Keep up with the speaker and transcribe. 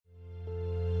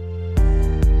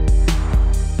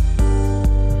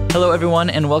Hello, everyone,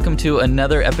 and welcome to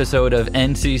another episode of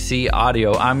NCC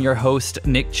Audio. I'm your host,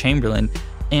 Nick Chamberlain,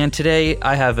 and today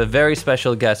I have a very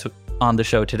special guest on the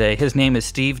show today. His name is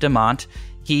Steve DeMont.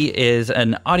 He is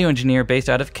an audio engineer based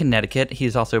out of Connecticut.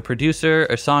 He's also a producer,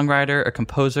 a songwriter, a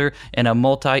composer, and a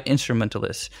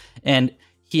multi-instrumentalist. And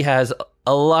he has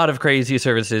a lot of crazy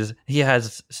services. He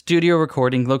has studio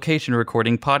recording, location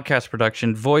recording, podcast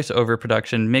production, voiceover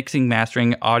production, mixing,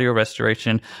 mastering, audio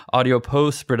restoration, audio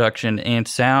post-production, and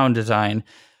sound design.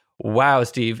 Wow,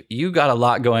 Steve, you got a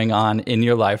lot going on in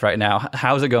your life right now.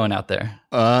 How's it going out there?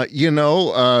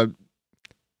 The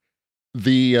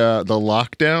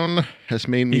lockdown has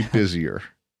made me busier.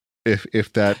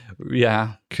 If that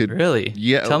could really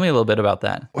tell me a little bit about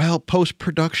that. Well,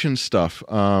 post-production stuff.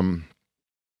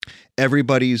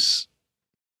 Everybody's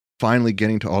finally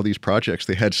getting to all these projects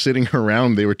they had sitting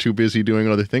around. They were too busy doing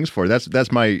other things for.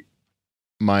 That's my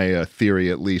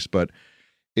theory, at least. But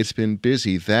it's been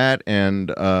busy. That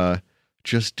and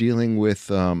just dealing with,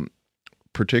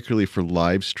 particularly for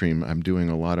live stream, I'm doing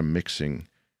a lot of mixing.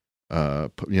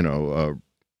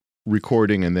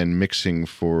 Recording and then mixing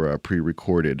for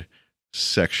pre-recorded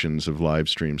sections of live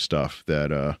stream stuff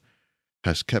that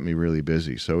has kept me really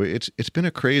busy. So it's been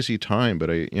a crazy time,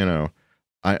 but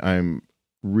I'm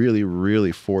really,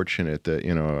 really fortunate that,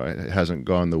 it hasn't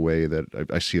gone the way that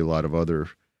I see a lot of other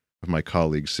of my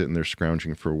colleagues sitting there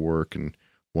scrounging for work and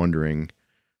wondering,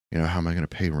 how am I going to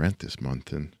pay rent this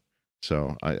month? And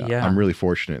so I'm really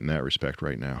fortunate in that respect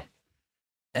right now.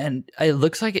 And it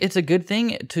looks like it's a good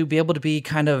thing to be able to be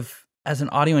kind of, as an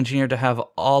audio engineer, to have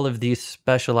all of these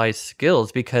specialized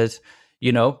skills because,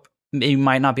 you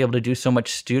might not be able to do so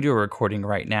much studio recording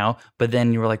right now, but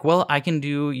then you were like, well, I can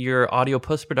do your audio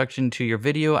post-production to your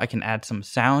video. I can add some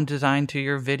sound design to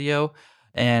your video.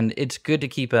 And it's good to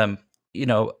keep,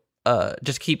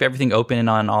 just keep everything open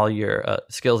on all your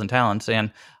skills and talents. And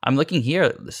I'm looking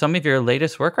here, some of your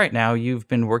latest work right now, you've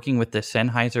been working with the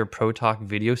Sennheiser Pro Talk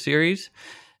video series.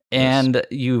 And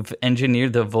you've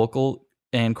engineered the vocal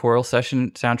and choral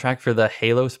session soundtrack for the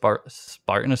Halo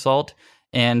Spartan Assault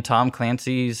and Tom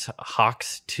Clancy's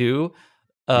Hawks 2,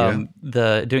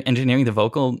 engineering the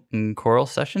vocal and choral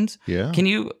sessions. Yeah.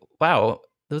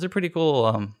 Those are pretty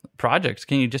cool projects.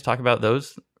 Can you just talk about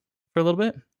those for a little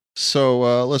bit?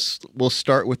 So we'll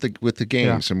start with the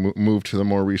games and move to the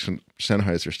more recent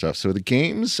Sennheiser stuff. So the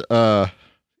games,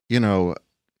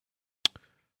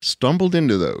 stumbled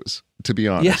into those, to be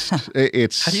honest.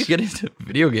 It's how do you get into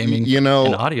video gaming and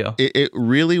audio? It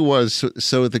really was.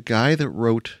 So the guy that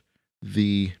wrote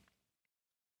the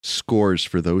scores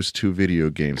for those two video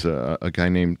games, a guy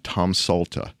named Tom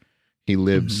Salta, he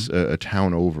lives a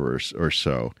town over or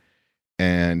so,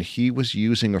 and he was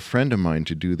using a friend of mine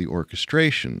to do the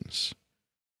orchestrations.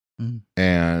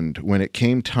 And when it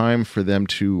came time for them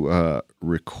to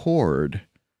record,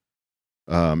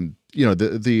 the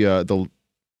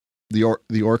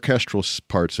orchestral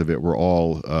parts of it were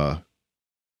all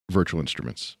virtual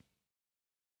instruments.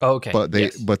 Okay.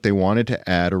 But they wanted to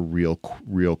add a real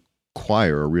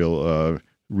choir,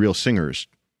 real singers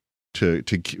to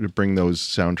bring those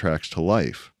soundtracks to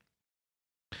life.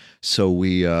 So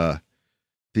we the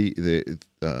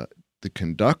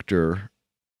conductor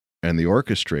and the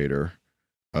orchestrator,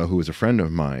 who was a friend of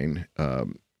mine,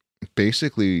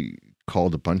 basically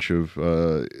called a bunch of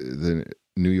the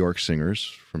New York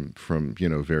singers from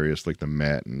various, like the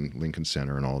Met and Lincoln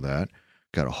Center and all that.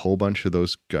 Got a whole bunch of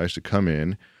those guys to come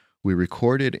in. We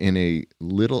recorded in a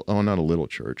little, not a little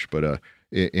church, but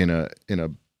we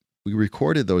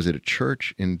recorded those at a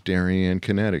church in Darien,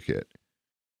 Connecticut.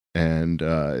 And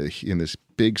in this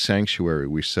big sanctuary,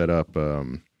 we set up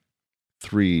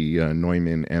 3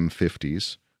 Neumann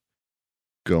M50s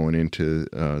going into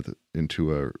a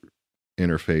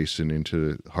interface and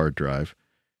into hard drive.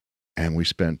 And we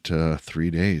spent 3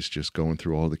 days just going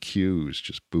through all the cues,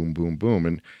 just boom, boom, boom.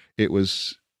 And it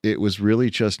was really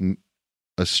just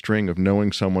a string of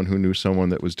knowing someone who knew someone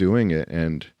that was doing it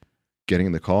and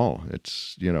getting the call.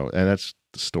 It's, and that's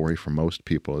the story for most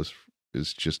people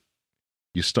is just,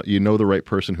 you know the right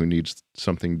person who needs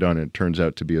something done, and it turns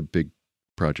out to be a big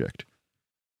project.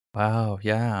 Wow,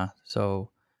 yeah. So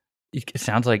it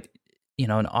sounds like, in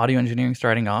audio engineering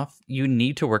starting off, you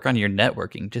need to work on your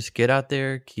networking. Just get out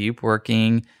there, keep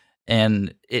working.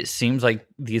 And it seems like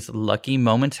these lucky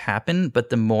moments happen,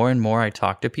 but the more and more I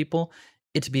talk to people,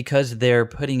 it's because they're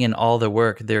putting in all the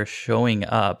work, they're showing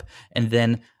up, and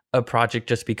then a project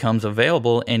just becomes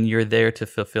available and you're there to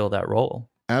fulfill that role.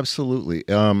 Absolutely.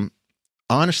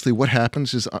 Honestly, what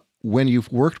happens is when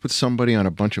you've worked with somebody on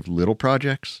a bunch of little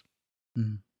projects,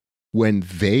 when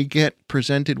they get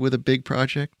presented with a big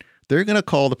project, they're going to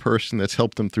call the person that's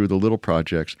helped them through the little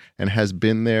projects and has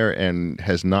been there and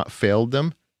has not failed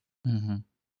them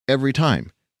every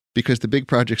time, because the big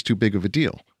project's too big of a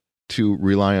deal to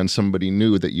rely on somebody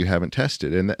new that you haven't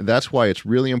tested. And that's why it's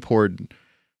really important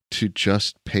to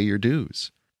just pay your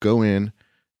dues. Go in,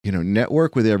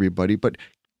 network with everybody, but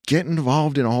get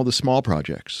involved in all the small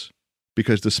projects,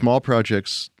 because the small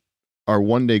projects are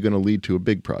one day going to lead to a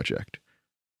big project.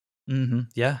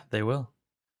 Yeah, they will.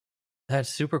 That's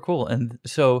super cool. And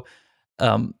so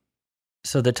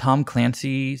the Tom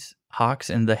Clancy's Hawks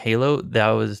and the Halo,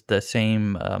 that was the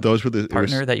same those were the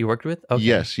partner that you worked with? Okay.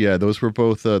 Yes, yeah. Those were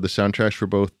both, the soundtracks were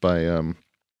both by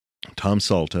Tom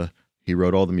Salta. He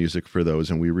wrote all the music for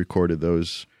those, and we recorded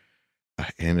those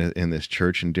in this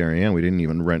church in Darien. We didn't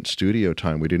even rent studio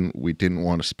time. We didn't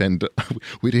want to spend,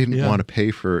 want to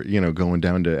pay for, going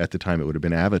down to, at the time it would have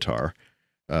been Avatar.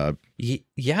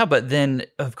 Yeah, but then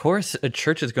of course a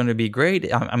church is going to be great.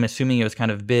 I'm assuming it was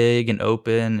kind of big and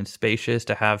open and spacious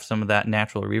to have some of that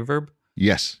natural reverb.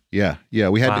 Yes, yeah.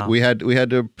 We had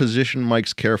to position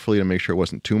mics carefully to make sure it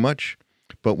wasn't too much.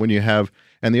 But when you have,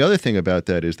 and the other thing about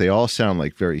that is they all sound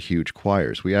like very huge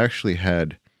choirs. We actually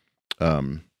had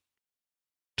 12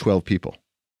 people,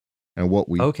 and what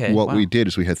we did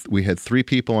is we had 3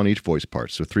 people on each voice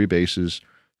part, so 3 basses,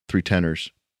 3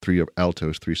 tenors, 3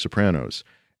 altos, 3 sopranos.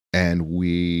 And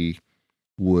we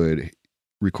would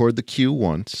record the cue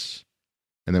once,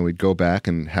 and then we'd go back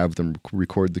and have them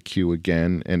record the cue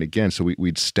again and again. So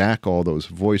we'd stack all those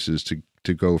voices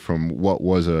to go from what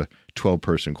was a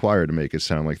 12-person choir to make it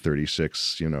sound like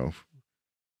 36,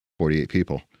 48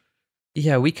 people.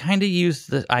 Yeah, we kind of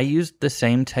I used the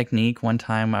same technique one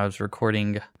time. I was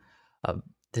recording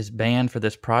this band for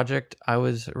this project I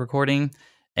was recording,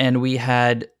 and we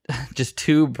had just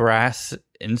 2 brass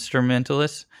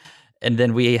instrumentalists, and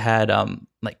then we had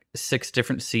like 6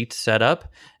 different seats set up,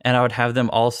 and I would have them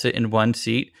all sit in one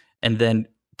seat and then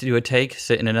do a take,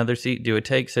 sit in another seat, do a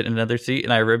take, sit in another seat,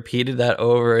 and I repeated that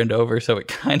over and over, so it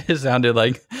kind of sounded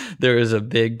like there was a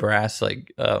big brass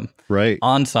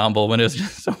ensemble when it was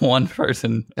just one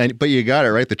person. But you got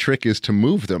it right. The trick is to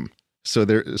move them,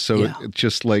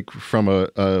 just like from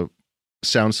a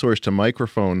sound source to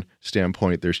microphone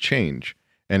standpoint, there's change.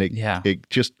 And it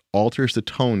just alters the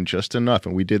tone just enough.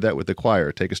 And we did that with the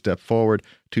choir. Take a step forward,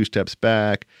 2 steps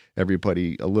back,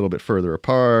 everybody a little bit further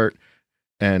apart.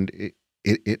 And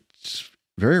it's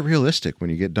very realistic when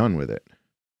you get done with it.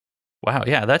 Wow.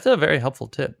 Yeah, that's a very helpful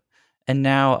tip. And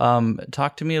now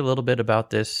talk to me a little bit about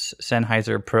this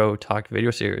Sennheiser Pro Talk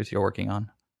video series you're working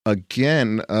on.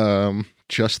 Again,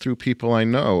 just through people I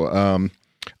know.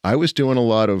 I was doing a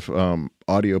lot of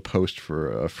audio post for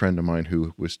a friend of mine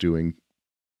who was doing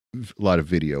a lot of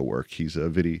video work. He's a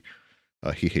he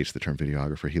hates the term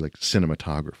videographer. He likes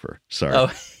cinematographer. Sorry.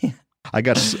 Oh.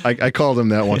 I called him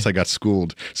that once I got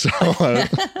schooled. So,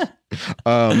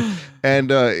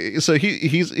 so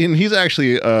he's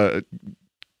actually an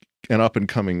up and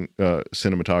coming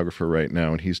cinematographer right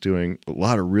now, and he's doing a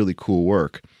lot of really cool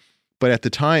work. But at the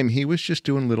time, he was just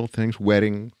doing little things,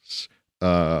 weddings,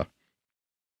 little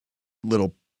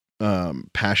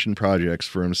passion projects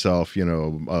for himself.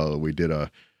 We did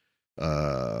a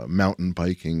mountain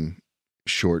biking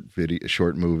short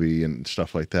movie and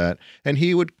stuff like that. And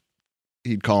he'd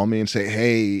call me and say,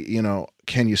 hey,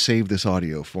 can you save this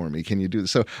audio for me? Can you do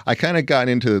this? So I kind of got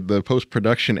into the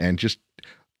post-production and just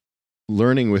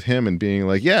learning with him and being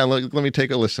like, yeah, let me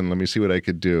take a listen. Let me see what I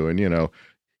could do. And,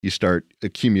 you start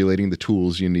accumulating the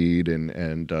tools you need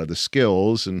and the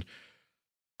skills. And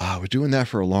I was doing that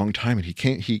for a long time. And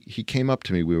he came up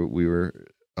to me. We were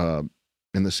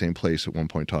in the same place at one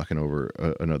point talking over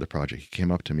another project. He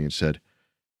came up to me and said,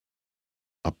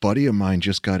 a buddy of mine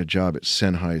just got a job at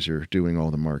Sennheiser doing all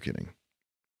the marketing.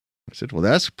 I said, well,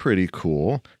 that's pretty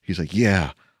cool. He's like,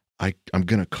 yeah, I'm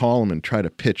going to call him and try to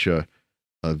pitch a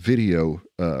video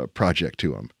project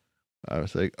to him. I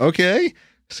was like, okay.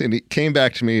 So he came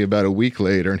back to me about a week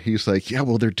later and he's like, yeah,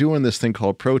 well, they're doing this thing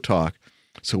called Pro Talk.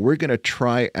 So we're going to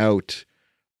try out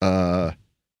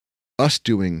us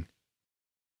doing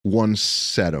one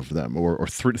set of them or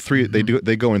three. Mm-hmm.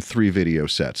 They go in 3 video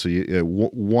sets. So you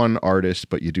one artist,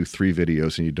 but you do 3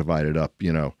 videos and you divide it up,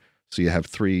 so you have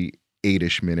 3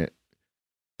 8-ish minute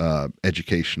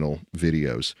educational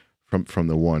videos from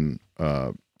the one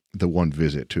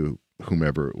visit to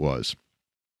whomever it was.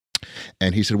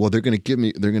 And he said, well, they're going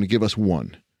to give us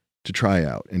one to try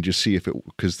out and just see if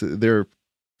because they're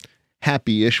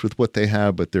happy-ish with what they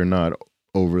have, but they're not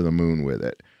over the moon with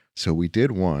it. So we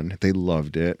did one. They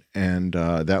loved it. And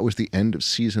that was the end of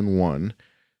season 1.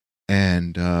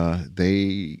 And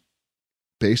they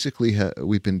basically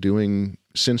we've been doing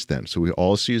since then. So we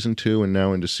all season 2 and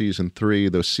now into season 3.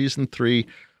 Though season 3,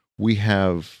 we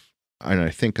have, and I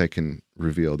think I can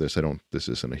reveal this. This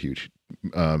isn't a huge,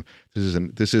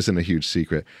 this isn't a huge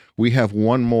secret. We have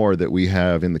one more that we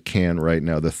have in the can right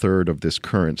now, the third of this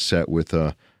current set with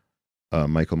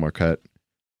Michael Marquette.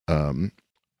 There's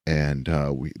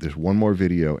one more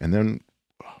video, and then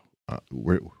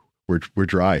we're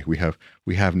dry. We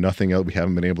have nothing else. We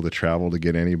haven't been able to travel to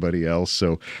get anybody else.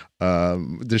 So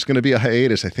there's going to be a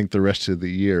hiatus. I think the rest of the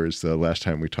year is the last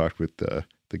time we talked with the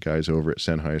guys over at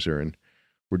Sennheiser, and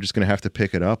we're just going to have to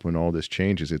pick it up when all this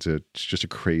changes. It's just a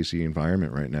crazy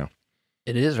environment right now.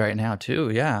 It is right now too.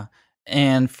 Yeah.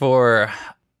 And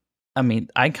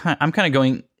I'm kind of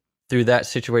going through that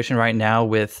situation right now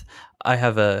I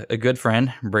have a good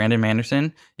friend, Brandon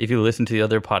Manderson. If you listen to the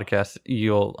other podcasts,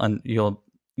 you'll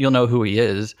know who he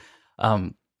is.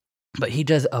 But he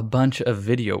does a bunch of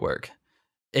video work.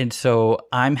 And so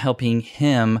I'm helping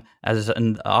him as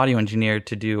an audio engineer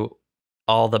to do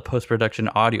all the post-production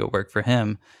audio work for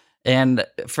him. And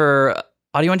for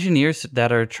audio engineers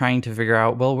that are trying to figure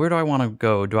out, well, where do I want to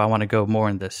go? Do I want to go more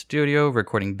in the studio,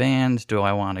 recording bands? Do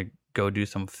I want to go do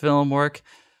some film work?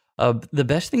 The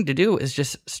best thing to do is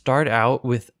just start out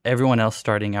with everyone else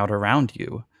starting out around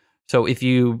you. So if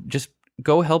you just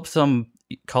go help some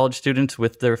college students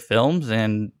with their films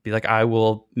and be like, I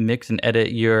will mix and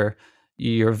edit your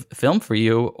film for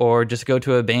you, or just go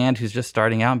to a band who's just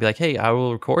starting out and be like, hey, I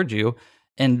will record you.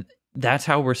 And that's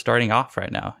how we're starting off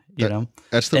right now, you know?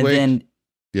 That's the and way. Then,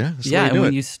 yeah. That's the yeah. way to And do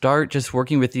when it. you start just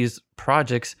working with these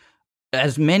projects,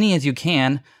 as many as you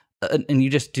can, and you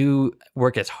just do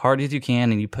work as hard as you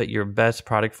can and you put your best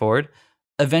product forward,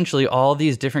 eventually all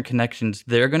these different connections,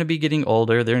 they're going to be getting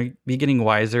older, they're going to be getting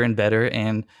wiser and better,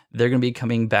 and they're going to be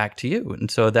coming back to you. And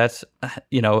so that's,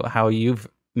 how you've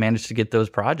managed to get those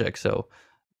projects. So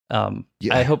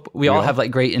I hope we all have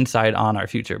like great insight on our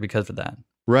future because of that.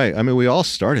 Right. I mean, we all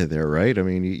started there, right? I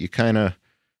mean, you kind of,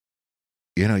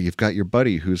 you've got your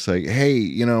buddy who's like,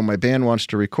 hey, my band wants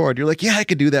to record. You're like, yeah, I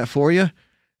could do that for you.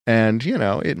 And,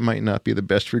 it might not be the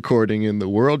best recording in the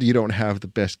world. You don't have the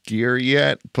best gear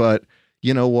yet, but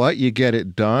you know what? You get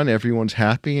it done. Everyone's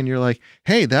happy. And you're like,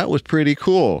 hey, that was pretty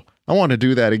cool. I want to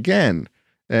do that again.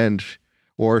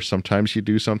 Or sometimes you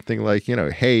do something like,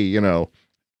 hey,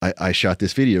 I shot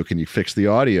this video. Can you fix the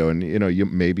audio? And,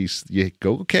 you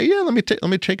go, okay, yeah, let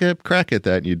me take a crack at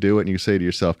that. And you do it and you say to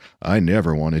yourself, I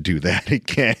never want to do that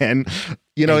again.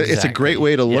 Exactly. It's a great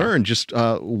way to learn just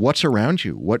what's around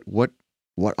you.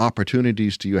 What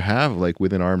opportunities do you have like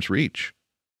within arm's reach?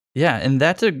 Yeah, and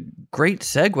that's a great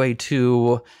segue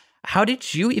to how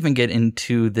did you even get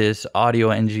into this audio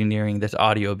engineering, this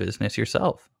audio business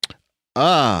yourself?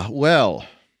 Well,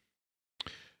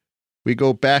 we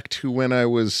go back to when I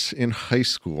was in high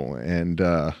school and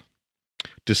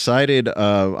decided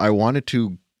I wanted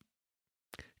to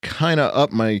kind of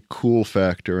up my cool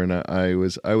factor, and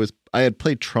I had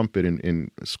played trumpet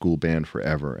in a school band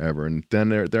forever, and then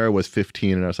there I was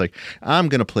 15, and I was like, I'm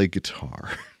gonna play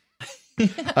guitar.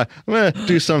 I'm gonna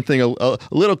do something a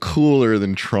little cooler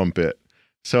than trumpet.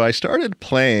 So I started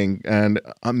playing, and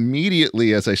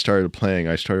immediately as I started playing,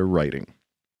 I started writing.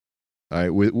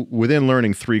 Within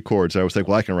learning 3 chords, I was like,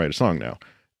 well, I can write a song now,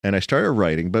 and I started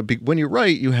writing. But when you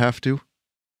write, you have to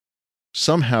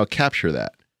somehow capture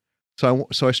that. So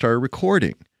I started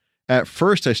recording. At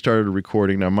first, I started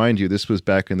recording. Now, mind you, this was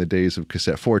back in the days of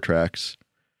cassette 4-tracks,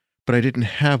 but I didn't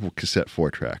have a cassette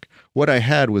 4-track. What I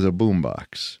had was a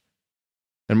boombox,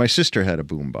 and my sister had a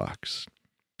boombox.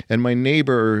 And my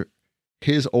neighbor,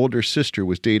 his older sister,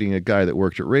 was dating a guy that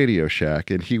worked at Radio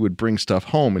Shack, and he would bring stuff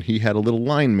home, and he had a little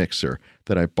line mixer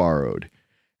that I borrowed.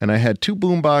 And I had 2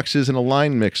 boomboxes and a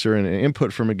line mixer and an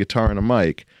input from a guitar and a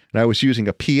mic, and I was using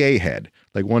a PA head,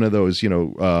 like one of those,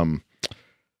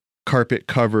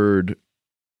 carpet-covered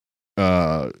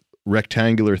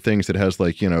rectangular things that has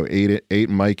like, 8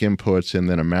 mic inputs and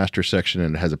then a master section,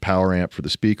 and it has a power amp for the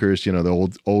speakers,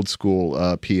 the old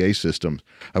school PA system.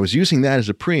 I was using that as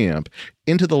a preamp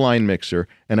into the line mixer,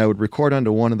 and I would record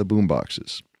onto one of the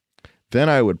boomboxes. Then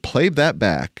I would play that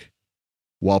back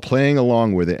while playing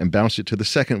along with it and bounce it to the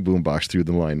second boombox through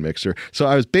the line mixer. So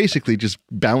I was basically just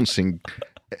bouncing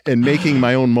and making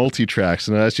my own multi-tracks.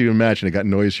 And as you imagine, it got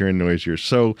noisier and noisier.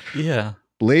 So yeah.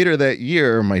 Later that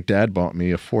year, my dad bought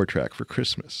me a 4-track for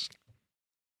Christmas.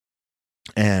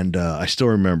 And I still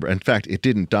remember. In fact, it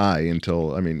didn't die until,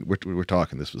 we're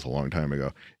talking, this was a long time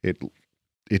ago. It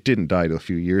didn't die till a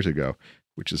few years ago,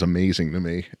 which is amazing to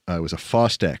me. It was a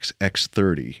Fostex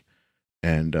X30.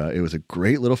 And it was a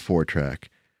great little 4-track.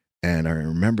 And I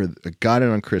remember I got in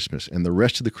on Christmas, and the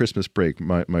rest of the Christmas break,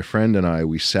 my friend and I,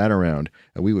 we sat around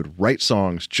and we would write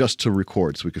songs just to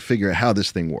record so we could figure out how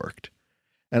this thing worked.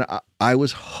 And I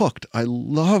was hooked. I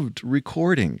loved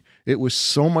recording. It was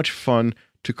so much fun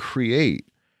to create.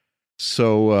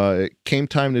 So it came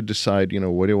time to decide,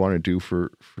 what do I want to do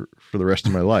for the rest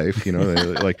of my life?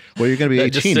 Like, well, you're going to be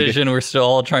 18. That decision we're still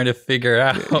all trying to figure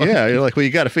out. Yeah, you're like, well, you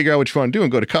got to figure out what you want to do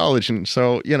and go to college. And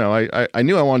so, I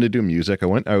knew I wanted to do music. I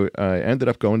ended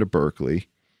up going to Berklee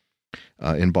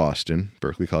in Boston,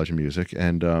 Berklee College of Music.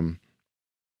 And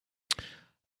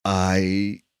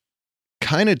I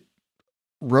kind of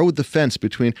rode the fence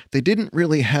between, they didn't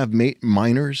really have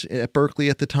minors at Berklee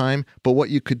at the time, but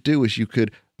what you could do is you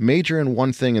could major in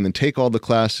one thing and then take all the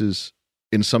classes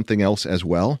in something else as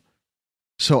well.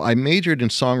 So I majored in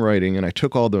songwriting and I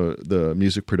took all the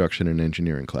music production and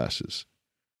engineering classes.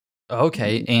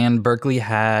 Okay. And Berklee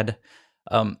had,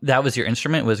 that was your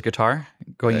instrument, was guitar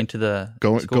going into the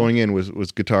school? Going in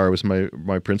was guitar, was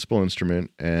my principal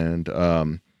instrument. And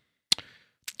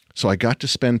so I got to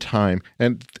spend time,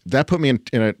 and that put me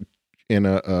in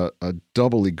a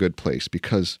doubly good place,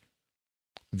 because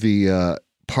the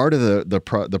part of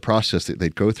the process that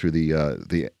they'd go through,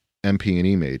 the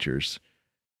MP&E majors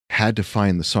had to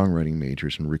find the songwriting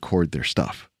majors and record their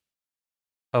stuff.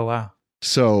 Oh, wow.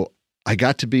 So I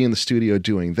got to be in the studio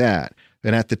doing that.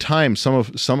 And at the time, some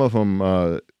of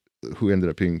them who ended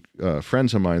up being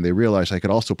friends of mine, they realized I could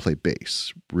also play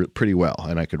bass pretty well,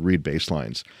 and I could read bass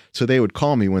lines. So they would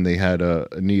call me when they had a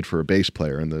need for a bass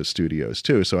player in the studios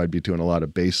too. So I'd be doing a lot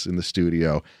of bass in the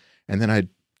studio, and then I'd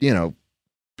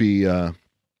be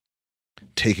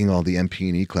taking all the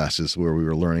MP&E classes where we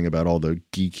were learning about all the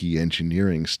geeky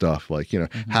engineering stuff, like,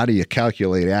 how do you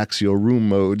calculate axial room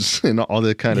modes and all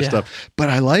that kind of stuff. But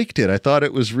I liked it. I thought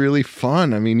it was really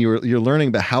fun. I mean, you're learning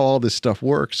about how all this stuff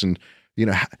works, and,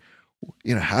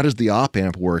 how does the op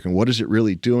amp work and what is it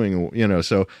really doing?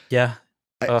 So yeah,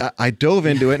 I dove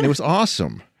into it and it was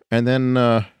awesome. And then,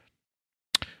 got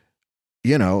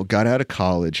out of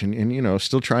college and,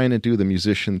 still trying to do the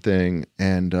musician thing.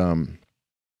 And,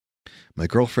 my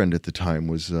girlfriend at the time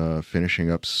was finishing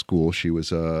up school.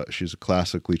 She's a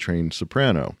classically trained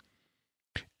soprano.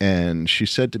 And she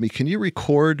said to me, "Can you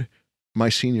record my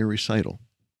senior recital?"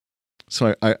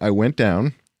 So I went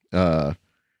down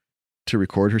to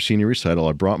record her senior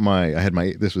recital.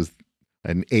 This was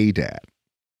an ADAT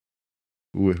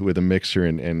with a mixer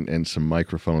and some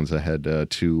microphones. I had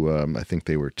I think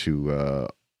they were two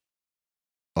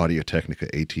Audio-Technica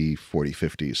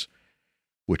AT4050s,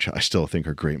 which I still think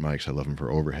are great mics. I love them for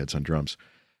overheads on drums.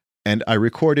 And I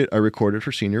recorded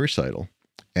her senior recital,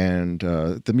 and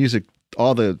the music,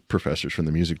 all the professors from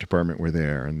the music department were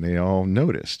there, and they all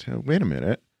noticed, wait a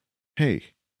minute, hey,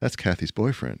 that's Kathy's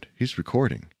boyfriend. He's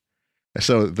recording.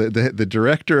 So the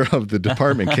director of the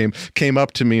department came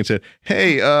up to me and said,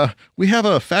 "Hey, we have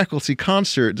a faculty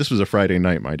concert." This was a Friday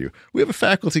night, mind you. "We have a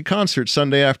faculty concert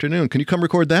Sunday afternoon. Can you come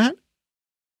record that?"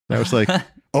 And I was like,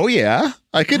 "Oh yeah,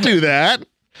 I could do that."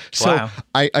 So wow.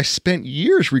 I spent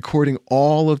years recording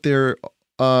all of their,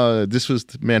 this was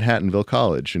Manhattanville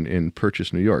College in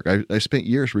Purchase, New York. I spent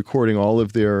years recording all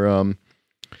of their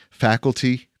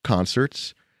faculty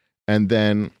concerts. And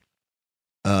then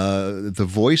the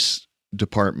voice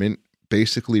department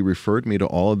basically referred me to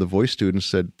all of the voice students,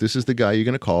 said, "This is the guy you're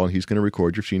going to call, and he's going to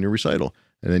record your senior recital.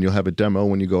 And then you'll have a demo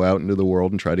when you go out into the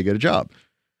world and try to get a job."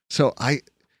 So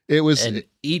and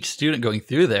each student going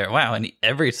through there. Wow. And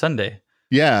every Sunday.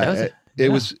 Yeah, it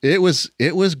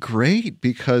was great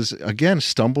because, again,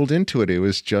 stumbled into it. It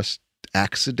was just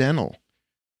accidental,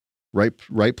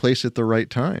 right place at the right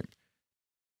time,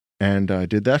 and I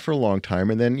did that for a long time.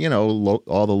 And then all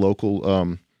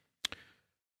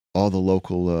the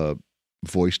local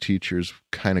voice teachers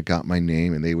kind of got my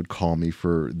name, and they would call me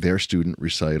for their student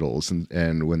recitals,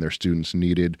 and when their students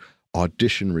needed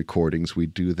audition recordings,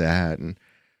 we'd do that, and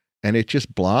it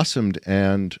just blossomed.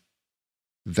 And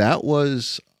that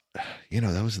was,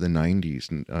 that was the 90s,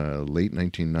 late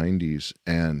 1990s.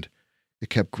 And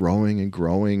it kept growing and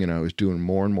growing. And I was doing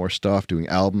more and more stuff, doing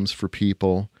albums for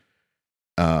people.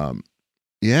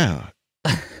 Yeah.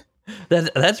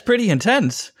 That's pretty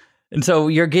intense. And so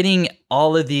you're getting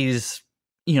all of these,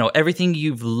 everything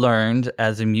you've learned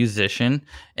as a musician.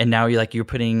 And now you're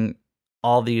putting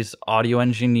all these audio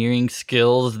engineering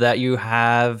skills that you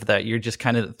have, that you're just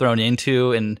kind of thrown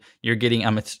into, and you're getting,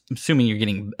 I'm assuming you're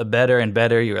getting better and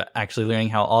better. You're actually learning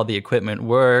how all the equipment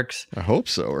works. I hope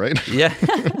so, right? Yeah.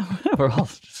 We're all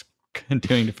just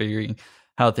continuing to figuring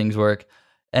how things work.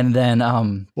 And then,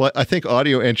 well, I think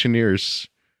audio engineers,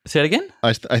 say it again?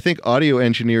 I think audio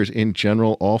engineers in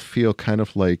general all feel kind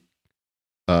of like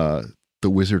The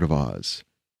Wizard of Oz,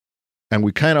 and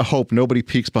we kind of hope nobody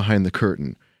peeks behind the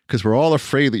curtain because we're all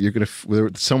afraid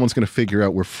that someone's gonna figure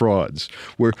out we're frauds.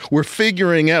 We're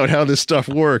figuring out how this stuff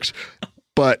works,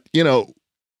 but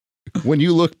when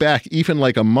you look back, even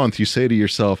like a month, you say to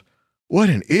yourself, what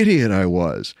an idiot I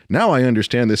was. Now I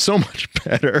understand this so much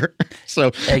better. So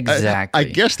exactly. I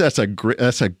guess that's a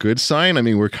good sign. I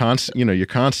mean, you're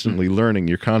constantly learning,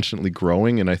 you're constantly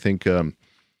growing. And I think, you're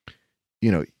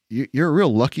a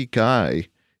real lucky guy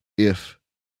if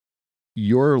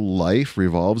your life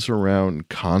revolves around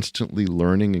constantly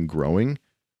learning and growing.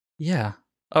 Yeah.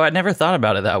 Oh, I never thought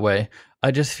about it that way. I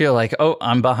just feel like, oh,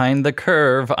 I'm behind the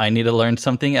curve. I need to learn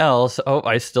something else. Oh,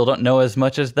 I still don't know as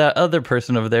much as that other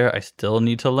person over there. I still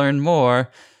need to learn more.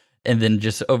 And then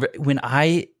when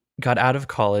I got out of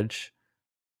college,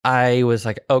 I was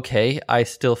like, okay, I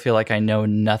still feel like I know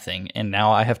nothing. And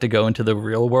now I have to go into the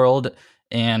real world.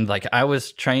 And like, I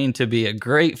was trained to be a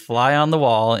great fly on the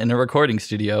wall in a recording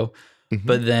studio. Mm-hmm.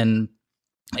 But then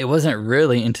it wasn't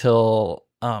really until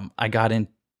I got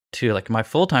into like my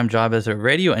full-time job as a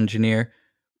radio engineer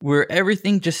where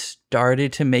everything just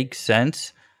started to make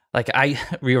sense. Like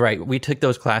we took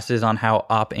those classes on how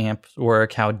op amps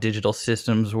work, how digital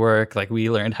systems work. Like we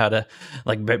learned how to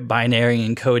like binary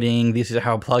encoding. These are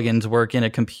how plugins work in a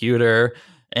computer.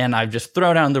 And I've just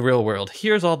thrown out in the real world.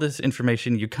 Here's all this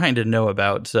information you kind of know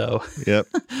about. So yep.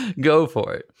 Go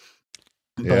for it.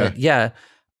 Yeah. But yeah,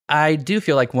 I do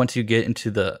feel like once you get into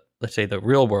let's say the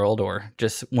real world, or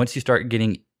just once you start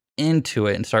getting into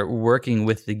it and start working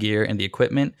with the gear and the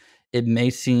equipment, it may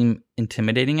seem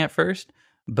intimidating at first,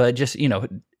 but just,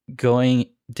 going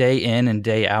day in and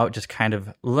day out, just kind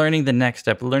of learning the next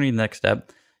step, a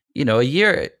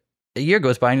year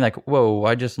goes by and you're like, whoa,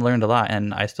 I just learned a lot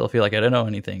and I still feel like I don't know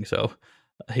anything. So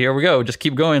here we go. Just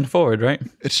keep going forward, right?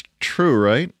 It's true,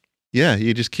 right? Yeah,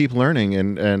 you just keep learning.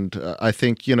 And I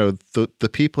think, the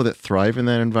people that thrive in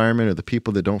that environment are the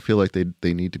people that don't feel like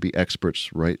they need to be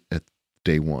experts right at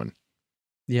day one.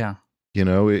 Yeah.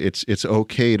 It's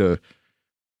okay to,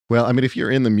 well, I mean, if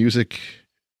you're in the music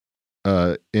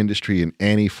industry in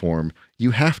any form,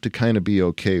 you have to kind of be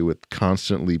okay with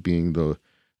constantly being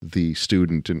the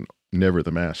student and never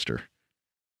the master.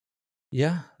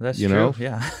 Yeah, that's true.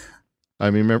 Yeah. I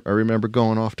remember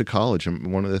going off to college,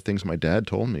 and one of the things my dad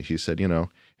told me, he said,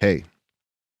 hey,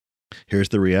 here's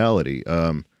the reality.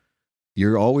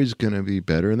 You're always going to be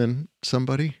better than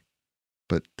somebody,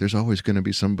 but there's always going to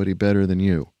be somebody better than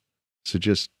you. So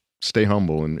just stay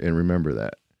humble and remember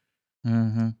that.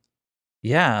 Mm-hmm.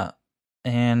 Yeah.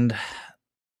 And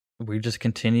we just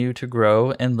continue to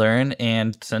grow and learn.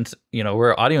 And since,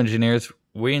 we're audio engineers,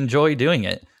 we enjoy doing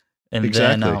it. And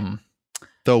exactly. Then,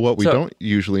 though what we don't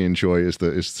usually enjoy is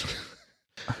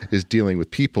dealing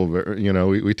with people.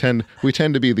 We tend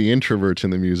to be the introverts in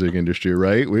the music industry,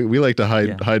 right? We like to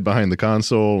hide behind the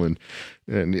console and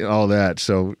all that.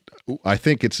 So I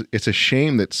think it's a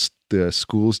shame that the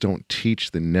schools don't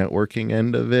teach the networking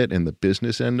end of it and the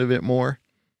business end of it more.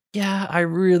 Yeah, I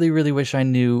really, really wish I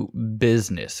knew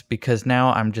business, because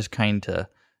now I'm just kind of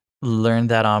learn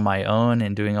that on my own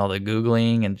and doing all the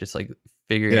Googling and just like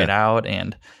figuring it out.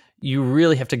 And you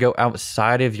really have to go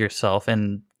outside of yourself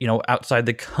and, outside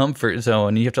the comfort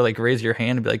zone. You have to like raise your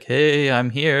hand and be like, hey, I'm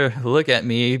here. Look at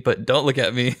me, but don't look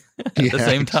at me at the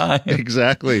same time.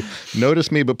 Exactly.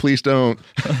 Notice me, but please don't.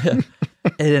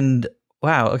 And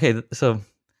wow. Okay. So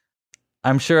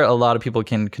I'm sure a lot of people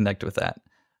can connect with that.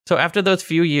 So after those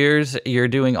few years, you're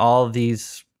doing all of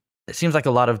these, it seems like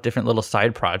a lot of different little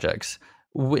side projects.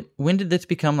 When did this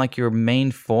become like your main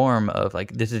form of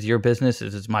like, this is your business,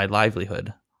 this is my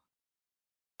livelihood?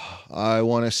 I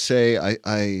want to say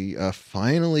I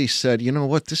finally said, you know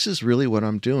what, this is really what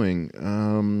I'm doing.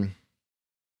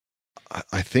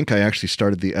 I think I actually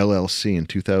started the LLC in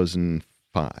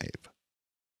 2005.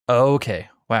 Okay.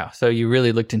 Wow. So you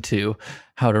really looked into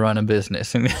how to run a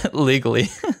business legally.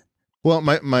 Well,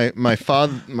 my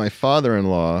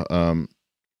father-in-law,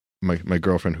 my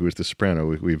girlfriend, who was the soprano,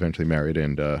 we eventually married,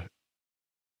 and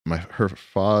her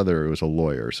father was a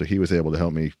lawyer, so he was able to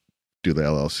help me do the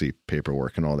LLC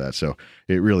paperwork and all that. So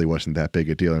it really wasn't that big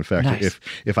a deal. In fact, nice.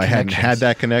 if I hadn't had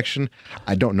that connection,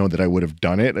 I don't know that I would have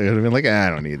done it. I would have been like,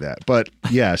 I don't need that. But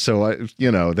yeah, so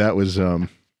that was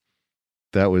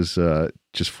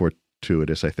just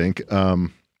fortuitous, I think.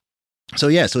 So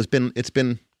yeah, so it's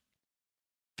been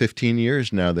 15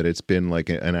 years now that it's been like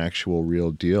an actual real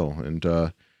deal. And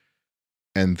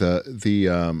it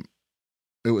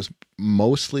was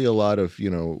mostly a lot of,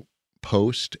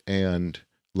 post and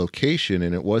location.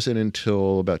 And it wasn't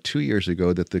until about 2 years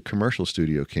ago that the commercial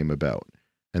studio came about.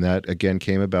 And that again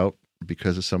came about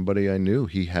because of somebody I knew.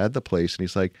 He had the place, and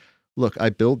he's like, "Look, I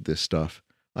build this stuff.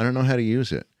 I don't know how to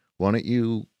use it. Why don't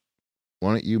you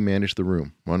manage the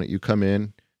room? Why don't you come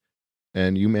in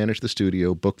and you manage the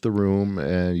studio, book the room,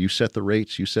 and you set the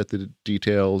rates, you set the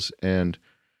details, and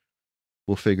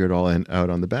we'll figure it all out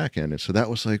on the back end." And so that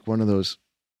was like one of those,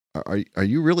 are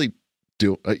you really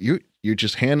you're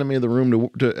just handing me the room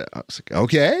to I was like,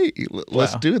 okay,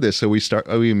 let's do this. So we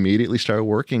immediately started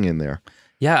working in there.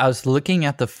 Yeah, I was looking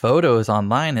at the photos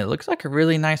online. It looks like a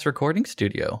really nice recording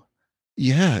studio.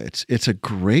 Yeah, it's a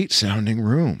great sounding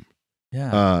room.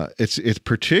 Yeah. It's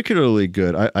particularly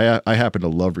good. I happen to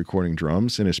love recording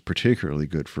drums, and it's particularly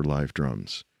good for live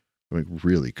drums. I mean,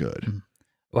 really good.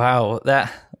 Wow,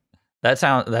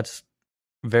 that's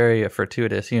very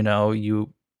fortuitous.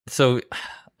 So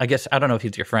I guess I don't know if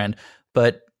he's your friend,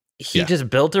 but he just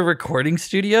built a recording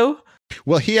studio.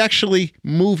 Well, he actually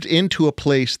moved into a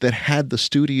place that had the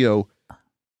studio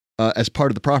as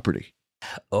part of the property.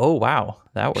 Oh, wow.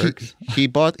 That works. He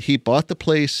bought the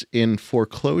place in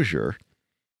foreclosure.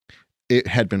 It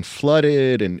had been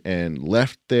flooded and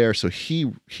left there. So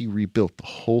he rebuilt the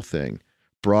whole thing,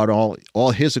 brought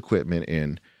all his equipment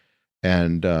in.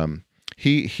 And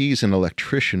he's an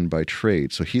electrician by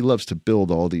trade. So he loves to build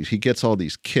all these. He gets all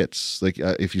these kits. Like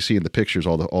if you see in the pictures,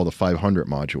 all the 500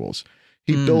 modules.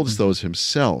 He builds those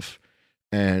himself.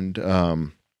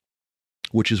 And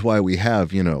which is why we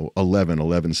have,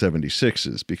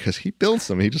 1176s, because he builds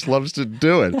them. He just loves to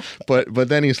do it. But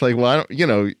then he's like, well,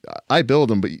 I build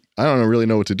them, but I don't really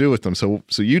know what to do with them. So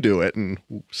you do it. And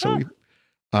so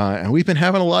and we've been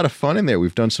having a lot of fun in there.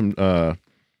 We've done some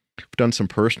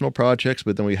personal projects,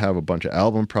 but then we have a bunch of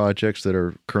album projects that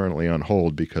are currently on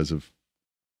hold because of,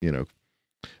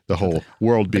 the whole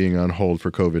world being on hold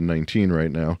for COVID-19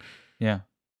 right now. Yeah.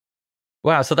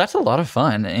 Wow. So that's a lot of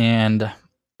fun. And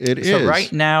so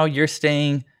right now you're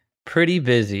staying pretty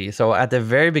busy. So at the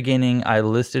very beginning, I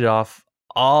listed off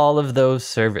all of those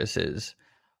services.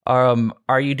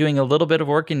 Are you doing a little bit of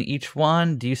work in each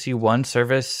one? Do you see one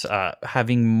service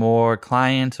having more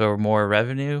clients or more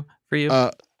revenue for you?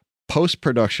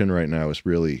 Post-production right now is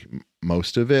really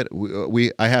most of it.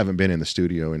 I haven't been in the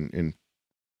studio in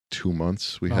 2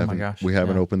 months. We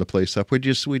haven't opened the place up. We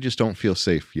just don't feel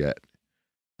safe yet.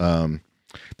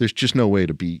 There's just no way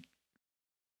to be,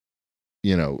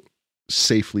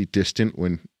 safely distant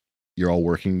when you're all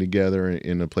working together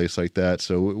in a place like that.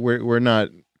 So we're not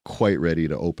quite ready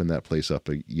to open that place up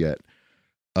yet.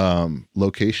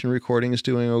 Location recording is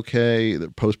doing okay. The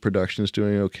post-production is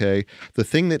doing okay. The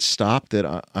thing that stopped that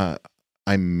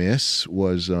I miss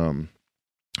was,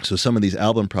 so some of these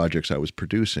album projects I was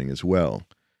producing as well.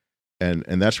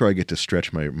 And that's where I get to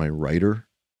stretch my writer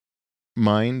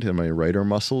mind and my writer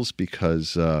muscles,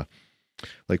 because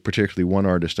like particularly one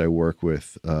artist I work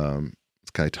with,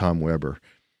 this guy Tom Weber,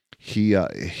 he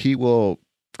will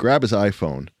grab his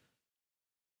iPhone,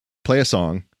 play a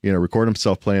song, record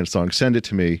himself playing a song, send it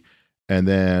to me, and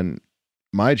then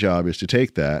my job is to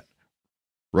take that,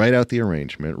 write out the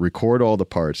arrangement, record all the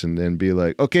parts, and then be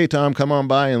like, okay, Tom, come on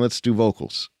by and let's do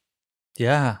vocals.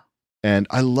 Yeah. And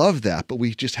I love that, but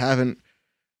we just haven't,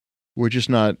 we're just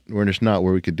not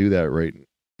where we could do that right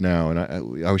now. And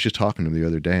I was just talking to him the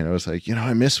other day, and I was like,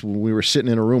 I miss when we were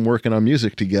sitting in a room working on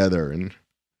music together. And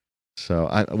so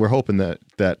we're hoping that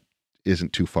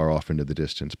isn't too far off into the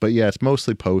distance. But yeah, it's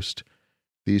mostly post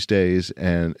these days,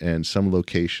 and some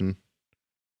location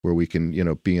where we can,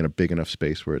 be in a big enough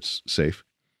space where it's safe.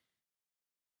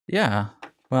 Yeah.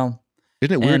 Well,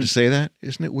 isn't it weird to say that?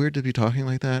 Isn't it weird to be talking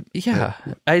like that? Yeah.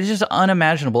 It's just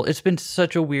unimaginable. It's been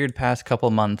such a weird past couple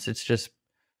months. It's just,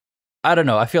 I don't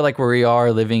know. I feel like we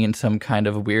are living in some kind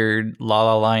of weird La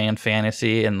La Land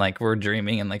fantasy, and like we're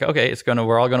dreaming, and like, okay,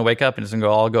 we're all gonna wake up and it's gonna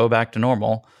all go back to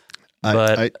normal.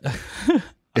 But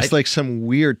it's like some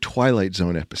weird Twilight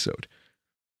Zone episode.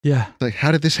 Yeah. Like,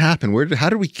 how did this happen? How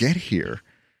did we get here?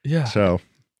 Yeah. So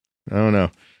I don't know.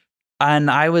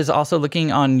 And I was also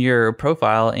looking on your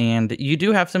profile, and you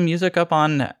do have some music up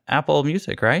on Apple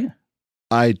Music, right?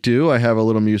 I do. I have a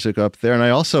little music up there, and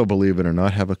I also, believe it or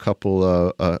not, have a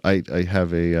couple. I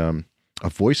have a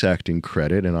voice acting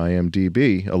credit in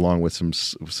IMDb, along with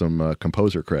some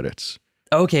composer credits.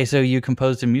 Okay, so you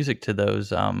composed the music to those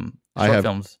short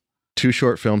films. 2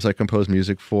 short films I composed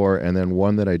music for, and then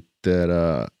one that I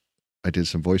did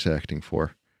some voice acting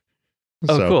for.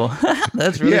 Oh, so, cool!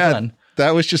 That's really fun.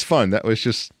 That was just fun. That was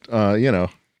just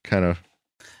kind of.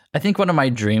 I think one of my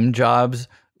dream jobs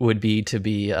would be to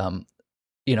be a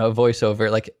voiceover,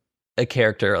 like a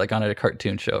character, like on a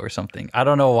cartoon show or something. I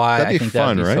don't know why. I think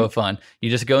that'd be so fun.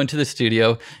 You just go into the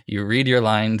studio, you read your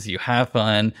lines, you have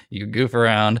fun, you goof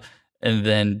around, and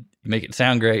then you make it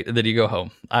sound great, and then you go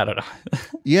home. I don't know.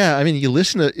 Yeah, I mean, you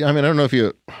listen to. I mean, I don't know if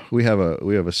you. We have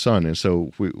a son, and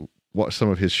so we watch some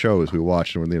of his shows. We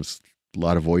watch, and there's a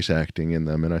lot of voice acting in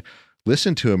them, and I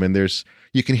listen to him, and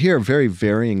you can hear very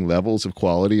varying levels of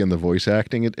quality in the voice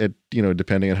acting. At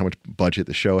depending on how much budget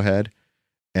the show had,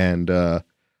 and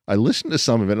I listened to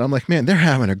some of it, and I'm like, man, they're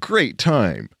having a great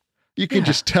time. You can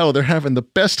just tell they're having the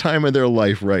best time of their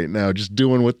life right now, just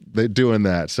doing what they're doing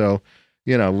that. So,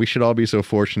 we should all be so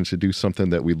fortunate to do something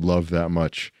that we love that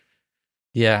much.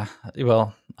 Yeah.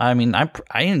 Well, I mean,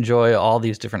 I enjoy all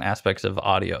these different aspects of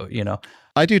audio,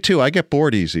 I do too. I get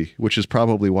bored easy, which is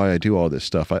probably why I do all this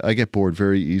stuff. I get bored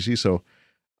very easy. So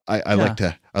I like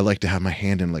to have my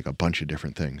hand in like a bunch of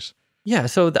different things. Yeah.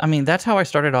 So, I mean, that's how I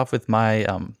started off with my,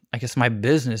 I guess my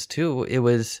business too.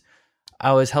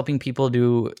 I was helping people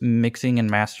do mixing and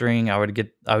mastering. I would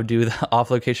do the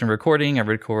off-location recording. I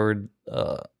record,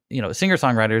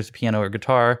 singer-songwriters, piano or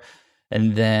guitar,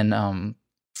 and then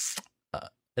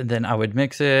I would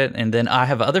mix it. And then I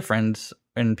have other friends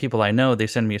and people I know. They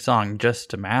send me a song just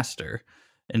to master,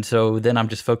 and so then I'm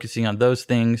just focusing on those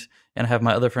things. And I have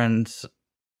my other friends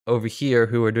over here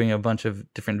who are doing a bunch of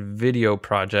different video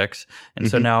projects, and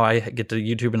so now I get to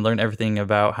YouTube and learn everything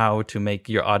about how to make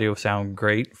your audio sound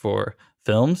great for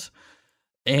films.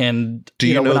 And do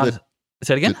you know that?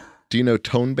 Say it again. Do you know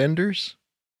Tone Benders?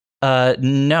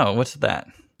 No. What's that?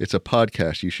 It's a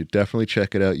podcast. You should definitely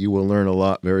check it out. You will learn a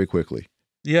lot very quickly.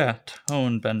 Yeah,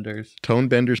 Tone Benders. Tone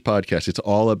Benders podcast. It's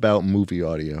all about movie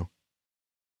audio.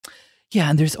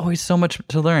 Yeah, and there's always so much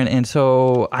to learn. And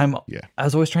so I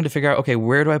was always trying to figure out, okay,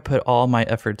 where do I put all my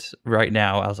efforts right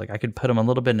now? I was like, I could put them a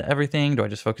little bit into everything. Do I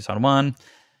just focus on one?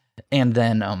 And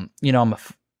then, I'm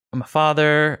a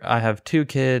father. I have 2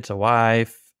 kids, a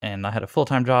wife, and I had a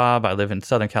full-time job. I live in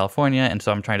Southern California, and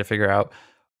so I'm trying to figure out,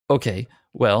 okay,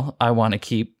 well, I want to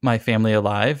keep my family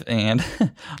alive, and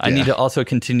I need to also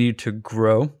continue to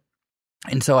grow.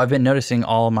 And so I've been noticing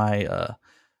all my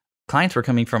clients were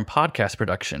coming from podcast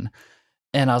production.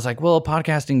 And I was like, well,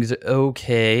 podcasting is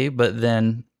okay, but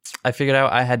then I figured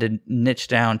out I had to niche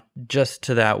down just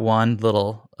to that one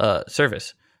little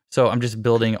service. So I'm just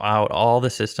building out all the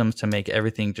systems to make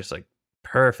everything just like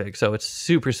perfect. So it's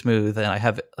super smooth, and I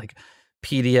have like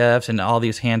PDFs and all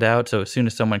these handouts. So as soon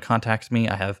as someone contacts me,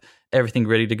 I have everything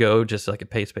ready to go, just like a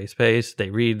paste. They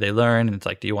read, they learn, and it's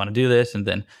like, do you want to do this? And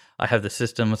then I have the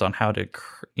systems on how to,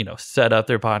 set up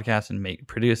their podcast and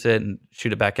produce it and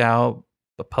shoot it back out,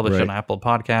 but publish it on Apple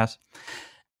Podcasts.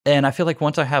 And I feel like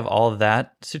once I have all of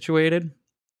that situated,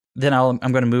 then I'm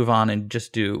going to move on and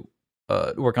just do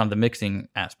work on the mixing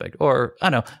aspect, or I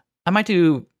don't know, I might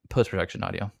do post-production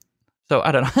audio. So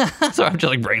I don't know. So I'm just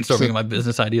like brainstorming my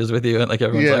business ideas with you, and like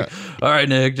everyone's like, all right,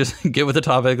 Nick, just get with the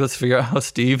topic. Let's figure out how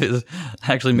Steve is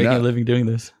actually making a living doing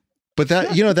this. But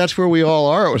that, that's where we all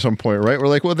are at some point, right? We're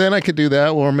like, well, then I could do that,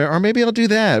 or maybe I'll do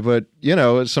that. But,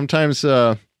 sometimes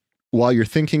while you're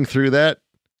thinking through that,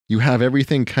 you have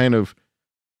everything kind of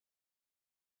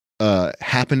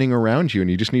happening around you, and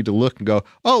you just need to look and go,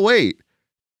 oh, wait,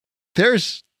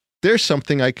 there's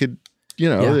something I could,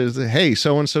 hey,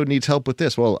 so-and-so needs help with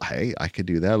this. Well, hey, I could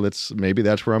do that. Maybe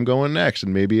that's where I'm going next.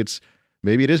 And maybe it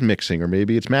is mixing, or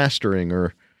maybe it's mastering,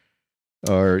 or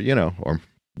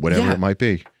whatever it might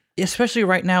be. Especially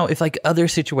right now, if like other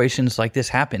situations like this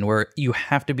happen where you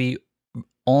have to be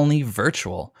only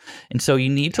virtual. And so you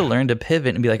need to learn to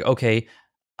pivot and be like, okay,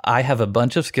 I have a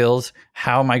bunch of skills.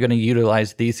 How am I going to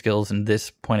utilize these skills in this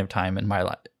point of time in my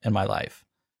life?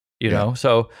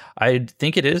 So I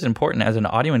think it is important as an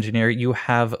audio engineer, you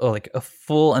have a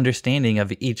full understanding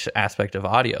of each aspect of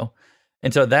audio.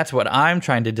 And so that's what I'm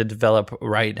trying to develop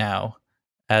right now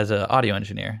as an audio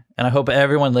engineer. And I hope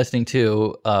everyone listening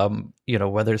to,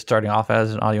 whether it's starting off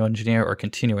as an audio engineer or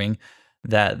continuing,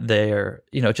 that they're,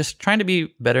 just trying to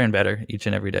be better and better each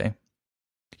and every day.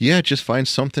 Yeah, just find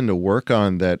something to work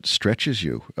on that stretches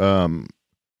you.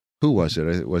 Who was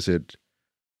it? Was it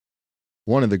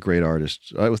one of the great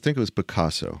artists? I would think it was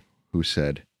Picasso, who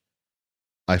said,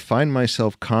 I find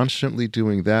myself constantly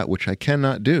doing that which I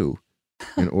cannot do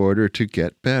in order to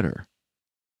get better.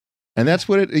 And that's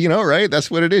what it, right? That's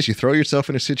what it is. You throw yourself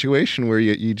in a situation where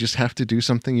you just have to do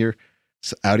something you're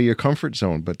out of your comfort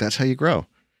zone, but that's how you grow.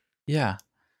 Yeah.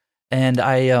 And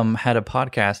I had a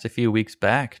podcast a few weeks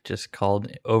back just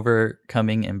called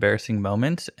Overcoming Embarrassing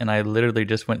Moments. And I literally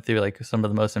just went through like some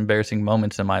of the most embarrassing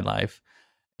moments in my life.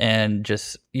 And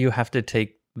just, you have to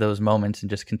take those moments and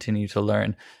just continue to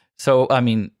learn. So, I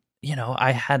mean,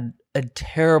 I had a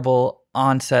terrible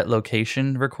on-set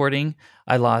location recording.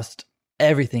 I lost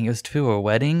everything. It was to a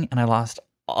wedding, and I lost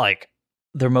like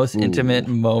the most intimate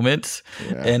moments.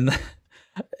 Yeah.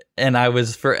 And I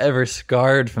was forever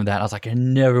scarred from that. I was like, I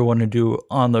never want to do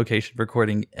on location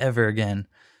recording ever again.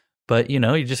 But you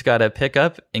just got to pick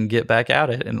up and get back at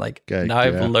it. And now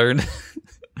I've learned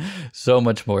so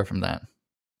much more from that.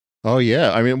 Oh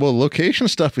yeah. I mean, well, location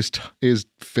stuff is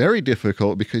very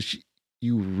difficult because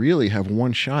you really have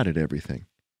one shot at everything.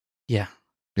 Yeah.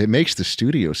 It makes the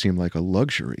studio seem like a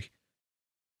luxury.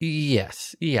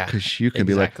 Yes. Yeah. Because you can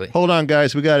be like, hold on,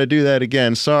 guys, we got to do that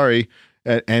again. Sorry.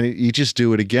 And you just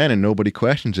do it again and nobody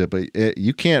questions it. But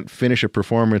you can't finish a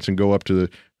performance and go up to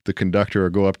the conductor or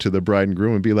go up to the bride and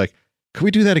groom and be like, can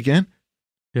we do that again?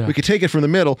 Yeah. We could take it from the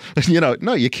middle.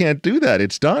 No, you can't do that.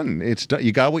 It's done. It's done.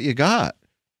 You got what you got.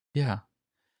 Yeah.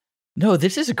 No,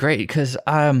 this is great because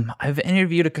I've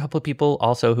interviewed a couple of people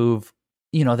also who've,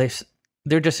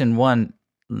 they're just in one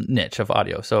niche of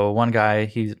audio. So one guy,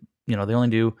 he's, they only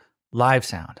do live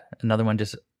sound. Another one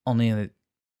just only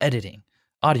editing,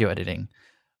 audio editing.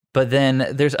 But then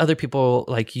there's other people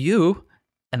like you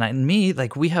and me,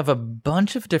 like we have a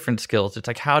bunch of different skills. It's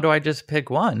like, how do I just pick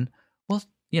one? Well,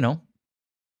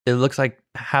 it looks like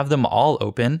have them all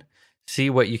open, see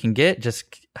what you can get,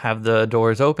 just have the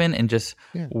doors open and just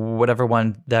whatever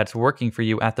one that's working for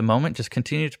you at the moment, just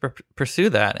continue to pursue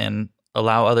that and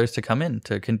allow others to come in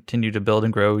to continue to build